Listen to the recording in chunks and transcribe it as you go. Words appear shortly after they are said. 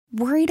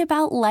Worried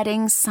about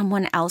letting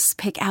someone else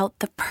pick out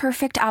the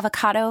perfect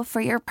avocado for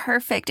your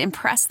perfect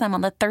impress them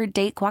on the third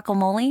date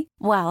guacamole?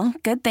 Well,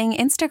 good thing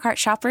Instacart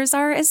shoppers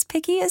are as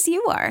picky as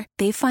you are.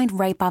 They find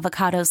ripe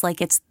avocados like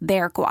it's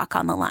their guac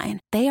on the line.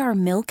 They are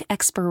milk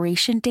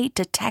expiration date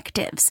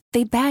detectives.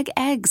 They bag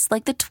eggs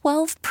like the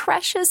 12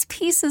 precious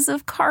pieces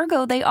of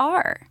cargo they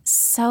are.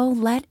 So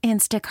let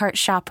Instacart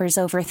shoppers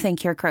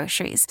overthink your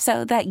groceries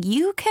so that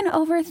you can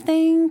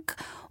overthink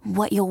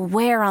what you'll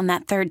wear on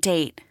that third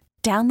date.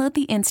 Download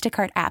the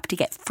Instacart app to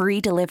get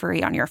free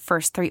delivery on your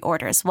first 3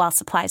 orders while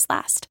supplies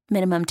last.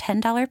 Minimum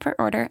 $10 per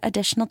order.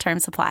 Additional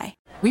terms apply.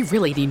 We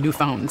really need new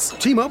phones.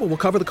 T-Mobile will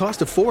cover the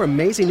cost of 4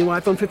 amazing new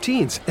iPhone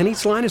 15s, and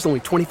each line is only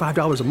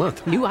 $25 a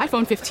month. New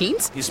iPhone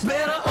 15s? It's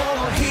better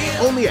over here.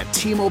 Only at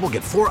T-Mobile,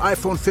 get 4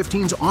 iPhone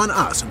 15s on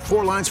us and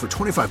 4 lines for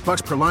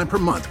 $25 per line per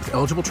month with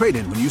eligible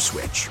trade-in when you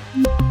switch.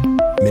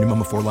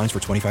 Minimum of 4 lines for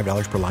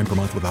 $25 per line per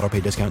month with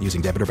autopay discount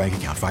using debit or bank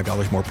account.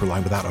 $5 more per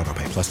line without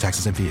autopay, plus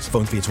taxes and fees.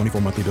 Phone fee at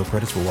 24 monthly bill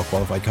credits for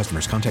well-qualified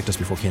customers. Contact us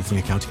before canceling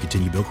account to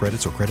continue bill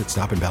credits or credit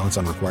stop and balance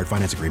on required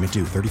finance agreement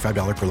due.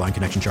 $35 per line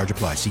connection charge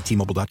applies. See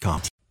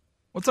T-Mobile.com.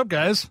 What's up,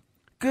 guys?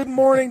 Good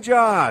morning,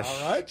 Josh.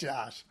 All right,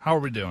 Josh. How are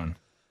we doing?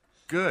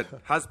 Good.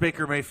 How's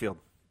Baker Mayfield?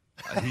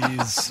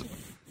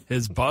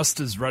 His bust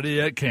is ready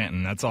at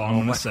Canton. That's all I'm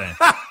going to say.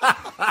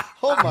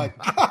 Oh, my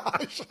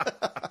gosh.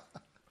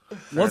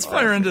 Let's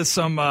fire into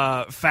some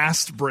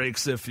fast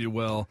breaks, if you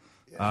will,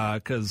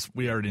 because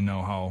we already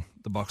know how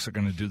the Bucs are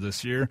going to do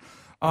this year.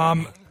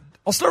 I'll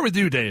start with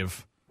you,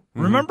 Dave.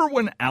 Mm-hmm. Remember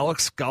when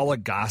Alex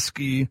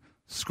Goligoski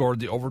scored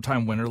the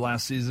overtime winner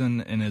last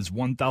season in his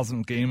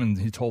 1,000th game, and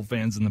he told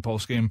fans in the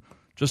postgame,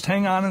 just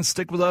hang on and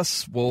stick with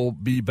us. We'll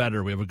be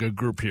better. We have a good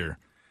group here.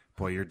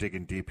 Boy, you're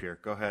digging deep here.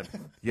 Go ahead.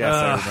 Yes,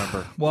 I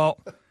remember. Well,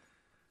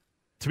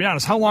 to be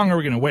honest, how long are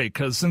we going to wait?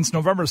 Because since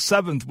November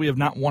 7th, we have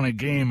not won a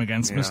game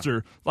against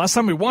Mr. Last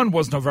time we won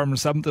was November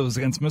 7th. It was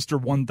against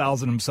Mr.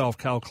 1000 himself,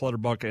 Cal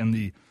Clutterbuck, and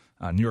the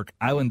New York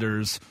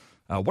Islanders.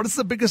 What is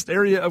the biggest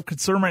area of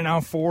concern right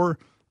now for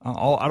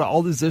out of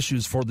all these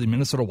issues for the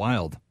Minnesota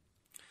Wild?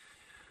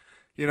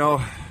 You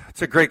know,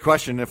 it's a great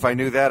question. If I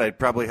knew that, I'd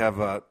probably have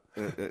a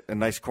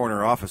nice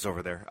corner office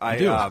over there.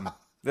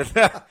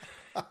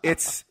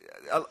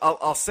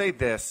 I'll say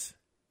this.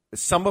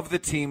 Some of the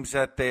teams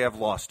that they have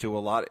lost to a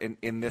lot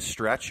in this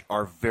stretch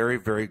are very,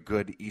 very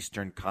good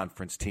Eastern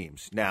Conference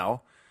teams.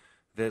 Now,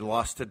 they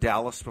lost to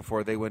Dallas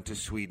before they went to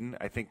Sweden.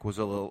 I think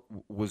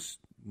was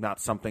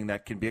not something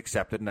that can be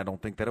accepted, and I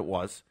don't think that it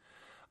was.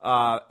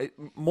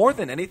 More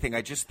than anything,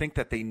 I just think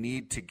that they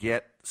need to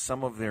get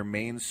some of their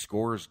main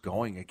scorers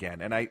going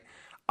again. And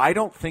I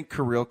don't think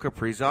Kirill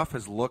Kaprizov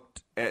has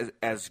looked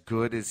as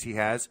good as he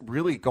has,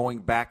 really going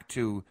back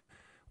to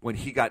when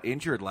he got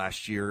injured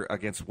last year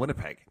against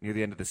Winnipeg near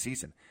the end of the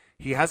season.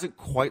 He hasn't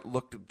quite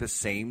looked the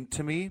same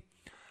to me.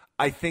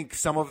 I think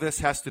some of this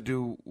has to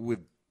do with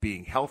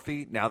being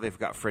healthy. Now they've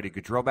got Freddie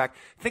Gaudreau back.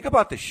 Think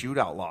about the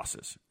shootout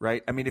losses,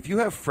 right? I mean, if you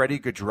have Freddie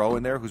Gaudreau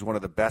in there, who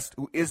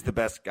is the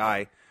best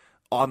guy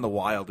on the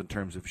Wild in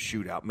terms of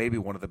shootout, maybe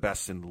one of the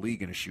best in the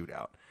league in a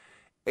shootout,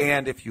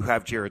 and if you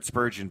have Jared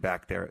Spurgeon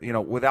back there,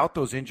 without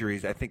those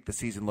injuries, I think the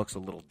season looks a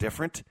little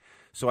different.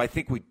 So I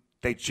think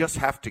they just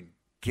have to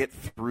get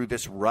through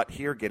this rut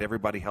here, get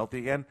everybody healthy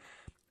again,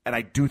 and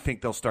I do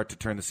think they'll start to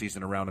turn the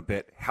season around a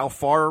bit. How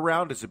far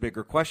around is a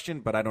bigger question,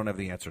 but I don't have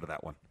the answer to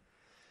that one.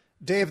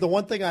 Dave, the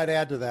one thing I'd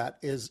add to that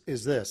is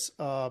this,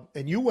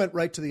 and you went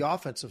right to the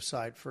offensive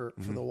side for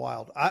the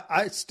Wild.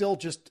 I still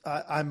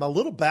I'm a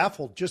little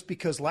baffled just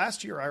because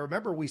last year I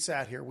remember we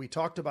sat here, we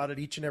talked about it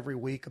each and every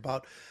week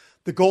about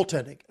the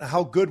goaltending,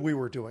 how good we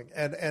were doing,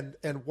 and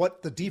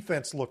what the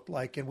defense looked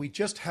like, and we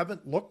just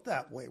haven't looked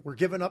that way. We're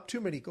giving up too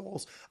many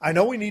goals. I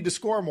know we need to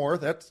score more.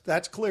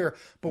 That's clear,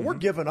 but we're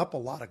giving up a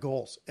lot of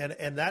goals,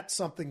 and that's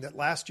something that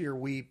last year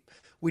we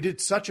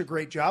did such a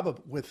great job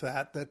with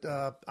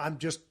that I'm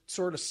just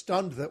sort of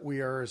stunned that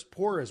we are as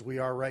poor as we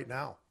are right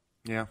now.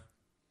 Yeah,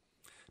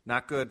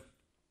 not good.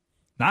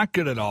 Not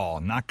good at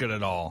all. Not good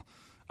at all.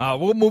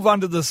 We'll move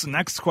on to this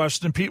next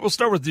question. Pete, we'll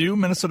start with you.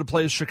 Minnesota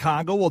plays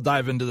Chicago. We'll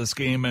dive into this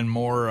game and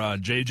more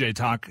JJ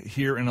talk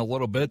here in a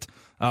little bit.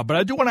 But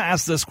I do want to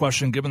ask this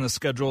question, given the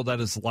schedule that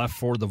is left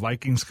for the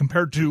Vikings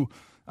compared to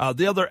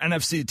the other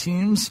NFC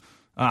teams.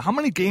 How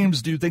many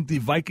games do you think the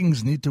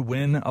Vikings need to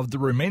win of the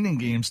remaining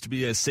games to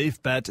be a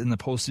safe bet in the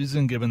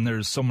postseason, given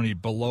there's so many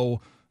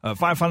below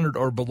 500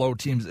 or below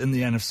teams in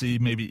the NFC?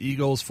 Maybe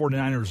Eagles,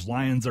 49ers,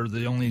 Lions are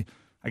the only,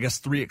 I guess,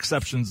 3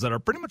 exceptions that are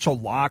pretty much a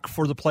lock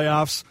for the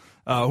playoffs.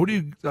 How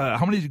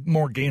many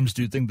more games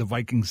do you think the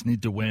Vikings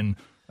need to win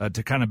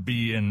to kind of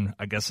be in,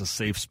 I guess, a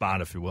safe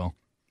spot, if you will?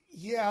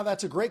 Yeah,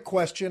 that's a great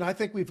question. I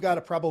think we've got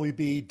to probably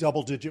be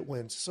double-digit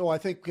wins. So I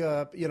think,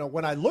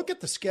 when I look at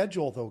the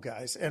schedule, though,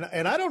 guys, and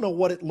I don't know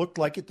what it looked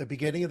like at the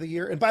beginning of the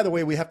year. And by the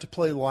way, we have to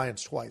play the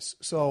Lions twice.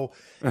 So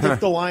if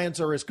the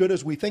Lions are as good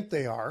as we think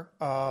they are,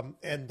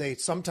 and they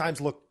sometimes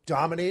look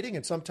dominating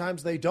and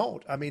sometimes they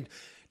don't. I mean,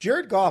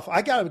 Jared Goff,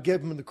 I got to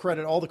give him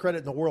all the credit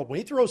in the world. When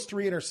he throws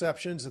 3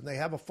 interceptions and they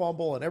have a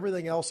fumble and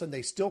everything else and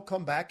they still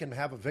come back and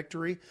have a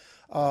victory,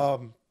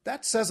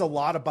 that says a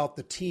lot about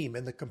the team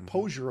and the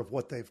composure of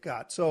what they've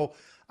got. So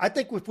I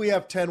think if we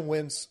have 10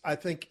 wins, I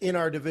think in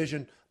our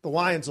division, the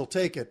Lions will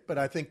take it, but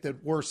I think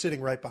that we're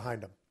sitting right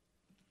behind them.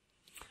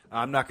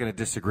 I'm not going to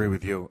disagree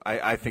with you.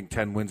 I think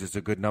 10 wins is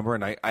a good number,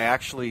 and I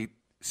actually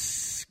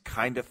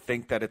kind of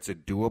think that it's a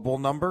doable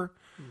number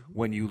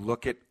when you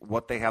look at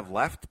what they have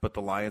left, but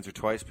the Lions are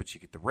twice, but you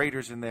get the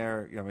Raiders in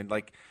there. I mean,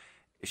 like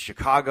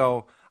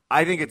Chicago,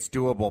 I think it's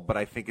doable, but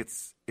I think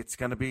it's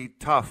going to be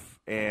tough,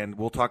 and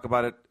we'll talk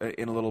about it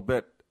in a little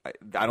bit.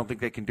 I don't think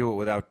they can do it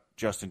without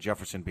Justin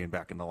Jefferson being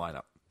back in the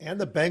lineup. And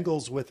the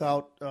Bengals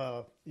without,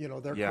 their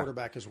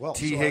quarterback as well.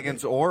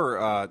 Higgins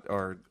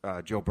or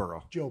Joe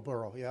Burrow. Joe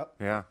Burrow, yeah.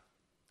 Yeah.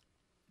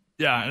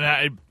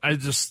 Yeah, and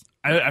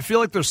I feel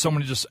like there's so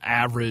many just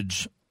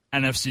average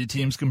NFC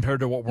teams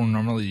compared to what we're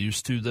normally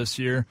used to this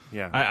year.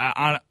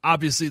 Yeah.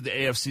 Obviously, the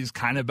AFC's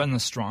kind of been the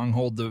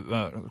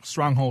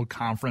stronghold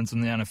conference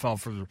in the NFL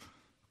for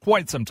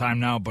quite some time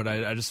now, but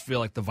I just feel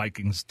like the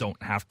Vikings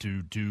don't have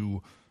to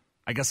do,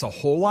 I guess, a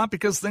whole lot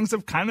because things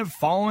have kind of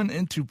fallen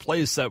into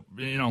place that,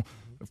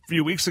 a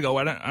few weeks ago,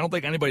 I don't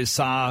think anybody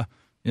saw,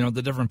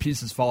 the different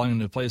pieces falling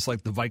into place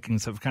like the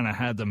Vikings have kind of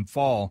had them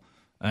fall.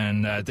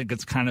 And I think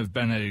it's kind of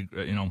been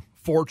a,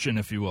 fortune,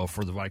 if you will,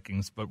 for the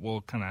Vikings, but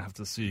we'll kind of have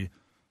to see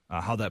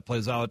how that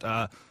plays out.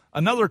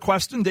 Another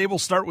question, Dave, we'll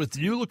start with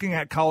you. Looking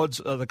at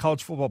the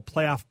college football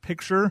playoff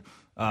picture,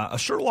 a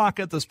sure lock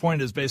at this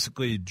point is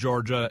basically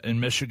Georgia and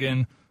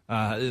Michigan,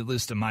 at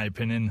least in my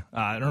opinion.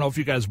 I don't know if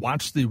you guys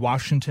watched the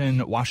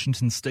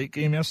Washington State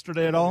game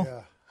yesterday at all.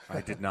 Yeah.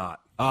 I did not.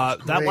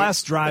 That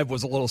last drive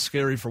was a little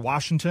scary for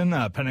Washington.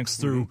 Penix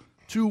threw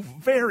two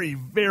very,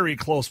 very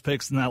close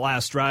picks in that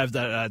last drive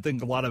that I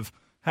think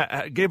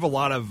gave a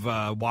lot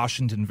of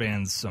Washington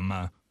fans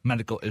some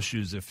medical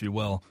issues, if you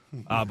will.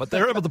 But they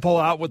were able to pull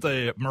out with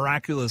a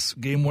miraculous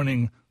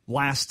game-winning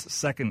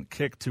last-second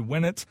kick to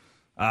win it.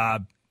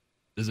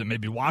 Is it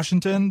maybe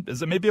Washington?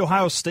 Is it maybe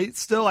Ohio State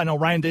still? I know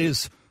Ryan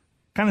Day's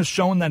kind of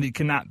shown that he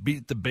cannot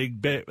beat the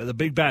big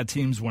bad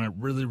teams when it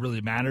really,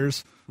 really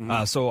matters.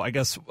 So I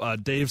guess,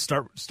 Dave,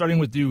 starting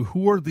with you,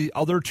 who are the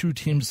other two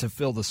teams to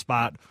fill the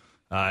spot?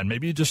 And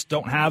maybe you just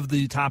don't have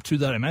the top two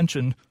that I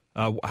mentioned.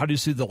 How do you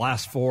see the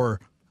last four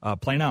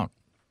playing out?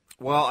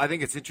 Well, I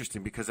think it's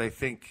interesting because I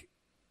think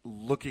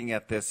looking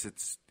at this,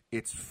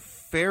 it's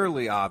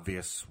fairly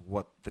obvious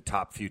what the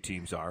top few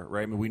teams are,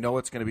 right? I mean, we know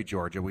it's going to be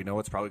Georgia. We know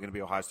it's probably going to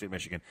be Ohio State,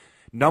 Michigan.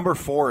 Number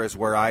 4 is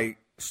where I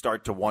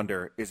start to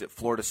wonder, is it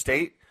Florida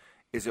State?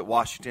 Is it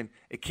Washington?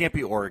 It can't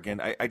be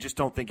Oregon. I just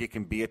don't think it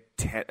can be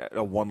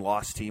a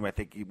one-loss team. I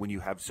think when you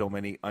have so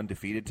many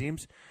undefeated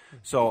teams.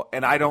 So,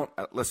 and I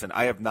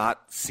have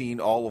not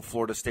seen all of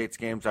Florida State's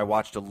games. I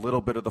watched a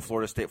little bit of the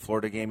Florida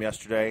State-Florida game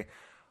yesterday.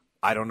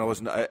 I don't know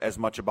as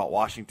much about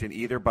Washington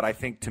either, but I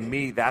think to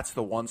me that's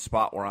the one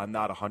spot where I'm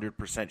not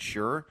 100%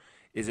 sure.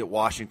 Is it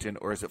Washington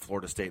or is it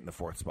Florida State in the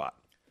 4th spot?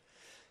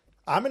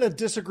 I'm going to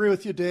disagree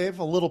with you, Dave,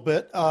 a little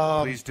bit.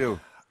 Please do.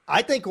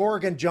 I think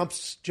Oregon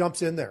jumps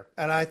in there,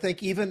 and I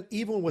think even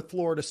with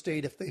Florida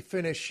State, if they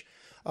finish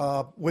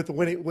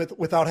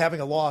without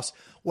having a loss,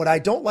 what I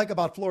don't like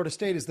about Florida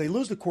State is they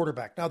lose the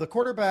quarterback. Now, the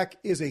quarterback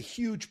is a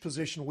huge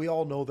position. We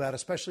all know that,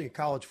 especially in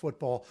college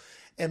football.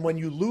 And when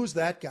you lose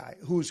that guy,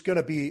 who's going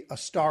to be a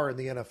star in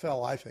the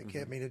NFL, I think.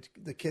 I mean,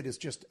 the kid is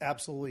just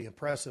absolutely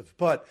impressive.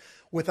 But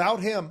without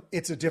him,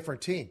 it's a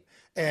different team.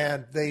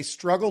 And they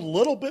struggled a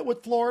little bit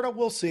with Florida.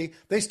 We'll see.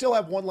 They still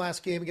have one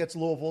last game against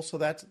Louisville, so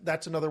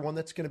that's another one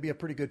that's going to be a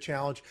pretty good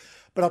challenge.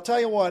 But I'll tell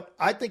you what,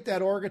 I think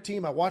that Oregon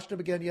team, I watched them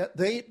again yet.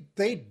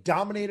 They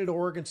dominated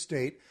Oregon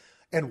State,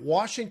 and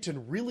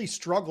Washington really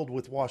struggled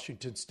with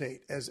Washington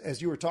State,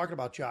 as you were talking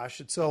about, Josh.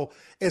 And so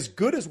as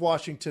good as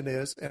Washington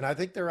is, and I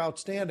think they're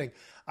outstanding,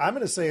 I'm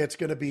going to say it's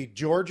going to be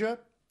Georgia.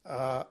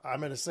 I'm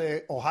going to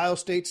say Ohio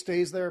State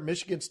stays there,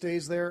 Michigan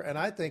stays there, and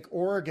I think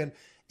Oregon,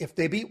 if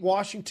they beat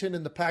Washington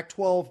in the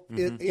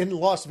Pac-12 in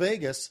Las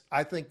Vegas,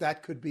 I think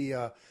that could be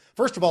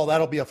first of all,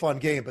 that'll be a fun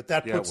game, but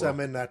that puts them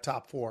in that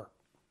top 4.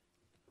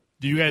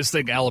 Do you guys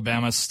think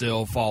Alabama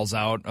still falls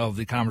out of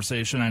the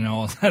conversation? I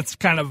know that's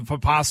kind of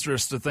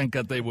preposterous to think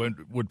that they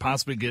would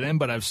possibly get in,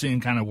 but I've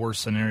seen kind of worse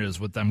scenarios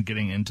with them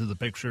getting into the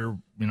picture,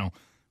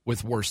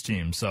 with worse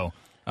teams. So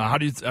how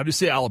do you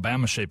see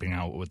Alabama shaping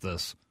out with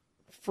this?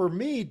 For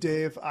me,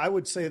 Dave, I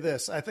would say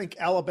this. I think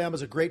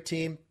Alabama's a great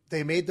team.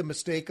 They made the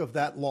mistake of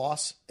that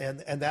loss, and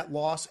that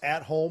loss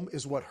at home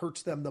is what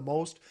hurts them the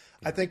most.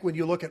 I think when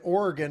you look at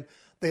Oregon,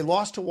 they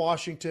lost to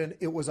Washington.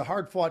 It was a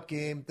hard-fought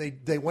game.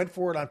 They went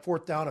for it on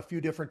 4th down a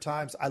few different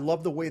times. I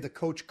love the way the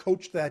coach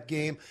coached that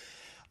game.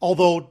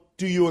 Although,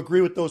 do you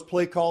agree with those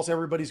play calls?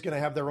 Everybody's going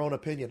to have their own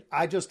opinion.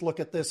 I just look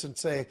at this and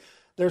say,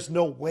 there's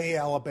no way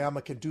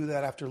Alabama can do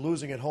that after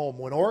losing at home.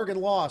 When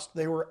Oregon lost,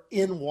 they were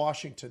in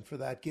Washington for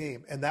that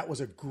game, and that was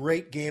a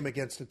great game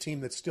against a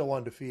team that's still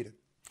undefeated.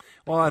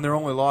 Well, and their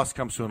only loss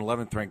comes to an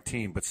 11th-ranked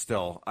team, but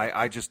still,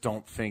 I just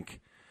don't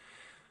think –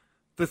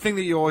 the thing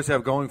that you always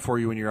have going for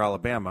you when you're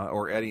Alabama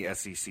or any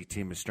SEC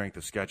team is strength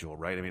of schedule,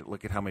 right? I mean,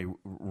 look at how many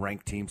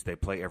ranked teams they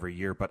play every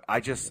year. But I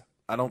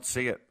I don't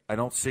see it. I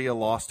don't see a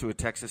loss to a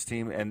Texas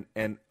team,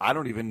 and I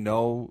don't even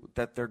know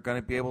that they're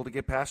going to be able to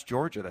get past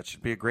Georgia. That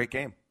should be a great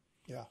game.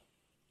 Yeah.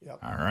 Yep.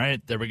 All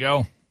right, there we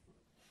go.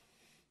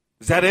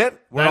 Is that it?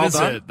 We're all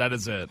done? That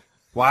is it.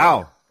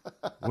 Wow.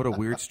 What a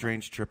weird,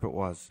 strange trip it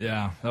was.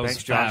 Yeah, that was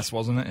Thanks, fast, Josh.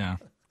 wasn't it? Yeah.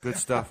 Good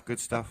stuff. Good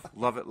stuff.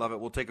 Love it. Love it.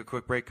 We'll take a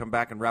quick break, come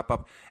back, and wrap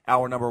up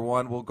hour number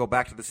 1. We'll go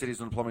back to the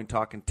Cities and Plumbing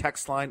Talk and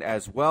text line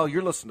as well.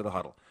 You're listening to The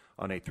Huddle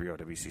on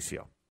 830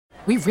 WCCO.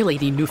 We really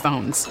need new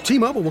phones.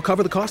 T-Mobile will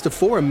cover the cost of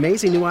 4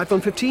 amazing new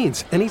iPhone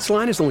 15s, and each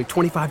line is only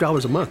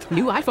 $25 a month.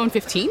 New iPhone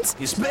 15s?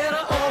 It's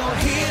better over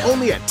here.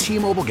 Only at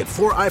T-Mobile, get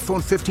 4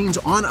 iPhone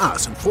 15s on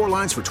us and 4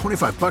 lines for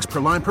 $25 per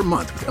line per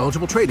month with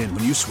eligible trade-in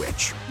when you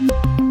switch.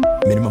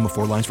 Minimum of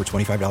 4 lines for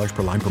 $25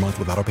 per line per month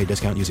with autopay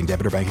discount using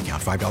debit or bank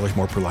account. $5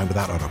 more per line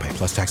without autopay,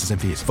 plus taxes and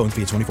fees. Phone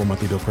fee at 24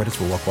 monthly bill credits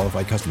for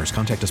well-qualified customers.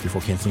 Contact us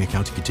before canceling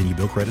account to continue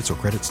bill credits or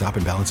credit stop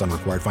and balance on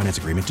required finance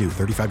agreement due.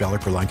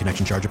 $35 per line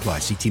connection charge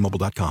applies. See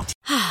T-Mobile.com.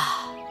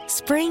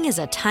 Spring is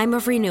a time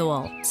of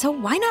renewal, so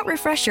why not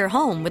refresh your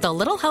home with a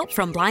little help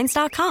from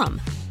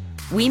Blinds.com?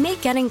 We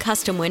make getting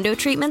custom window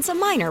treatments a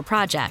minor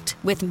project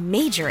with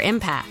major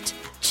impact.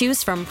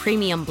 Choose from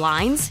premium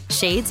blinds,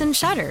 shades, and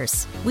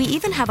shutters. We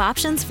even have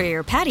options for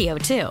your patio,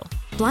 too.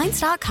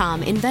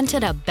 Blinds.com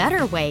invented a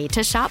better way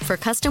to shop for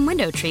custom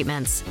window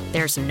treatments.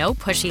 There's no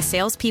pushy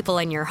salespeople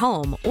in your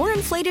home or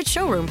inflated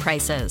showroom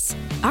prices.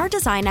 Our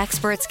design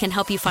experts can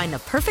help you find the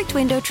perfect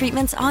window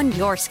treatments on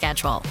your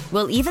schedule.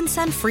 We'll even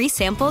send free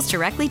samples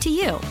directly to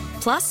you.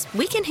 Plus,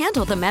 we can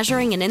handle the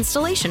measuring and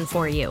installation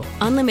for you.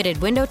 Unlimited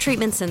window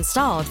treatments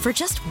installed for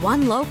just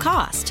one low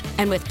cost.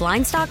 And with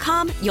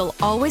Blinds.com, you'll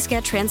always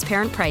get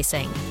transparent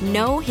pricing.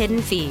 No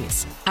hidden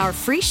fees. Our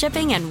free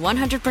shipping and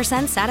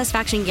 100%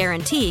 satisfaction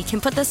guarantee can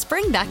put the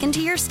spring back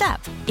into your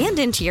step and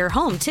into your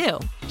home, too.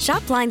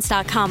 Shop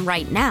Blinds.com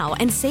right now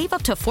and save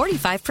up to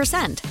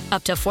 45%.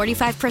 Up to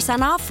 45%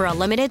 off for a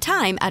limited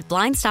time at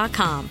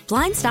Blinds.com.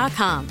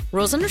 Blinds.com.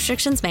 Rules and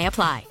restrictions may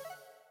apply.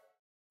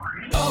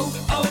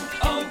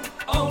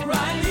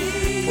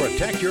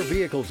 Protect your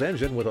vehicle's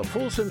engine with a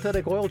full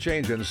synthetic oil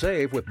change and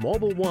save with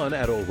Mobile One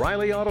at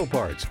O'Reilly Auto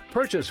Parts.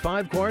 Purchase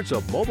 5 quarts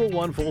of Mobile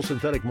One full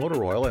synthetic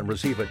motor oil and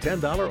receive a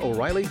 $10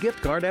 O'Reilly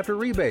gift card after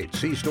rebate.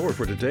 See store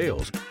for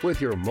details. With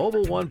your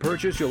Mobile One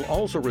purchase, you'll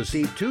also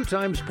receive 2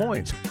 times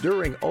points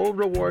during O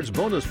Rewards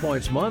Bonus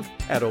Points Month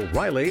at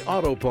O'Reilly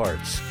Auto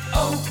Parts.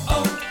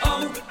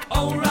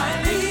 O'Reilly.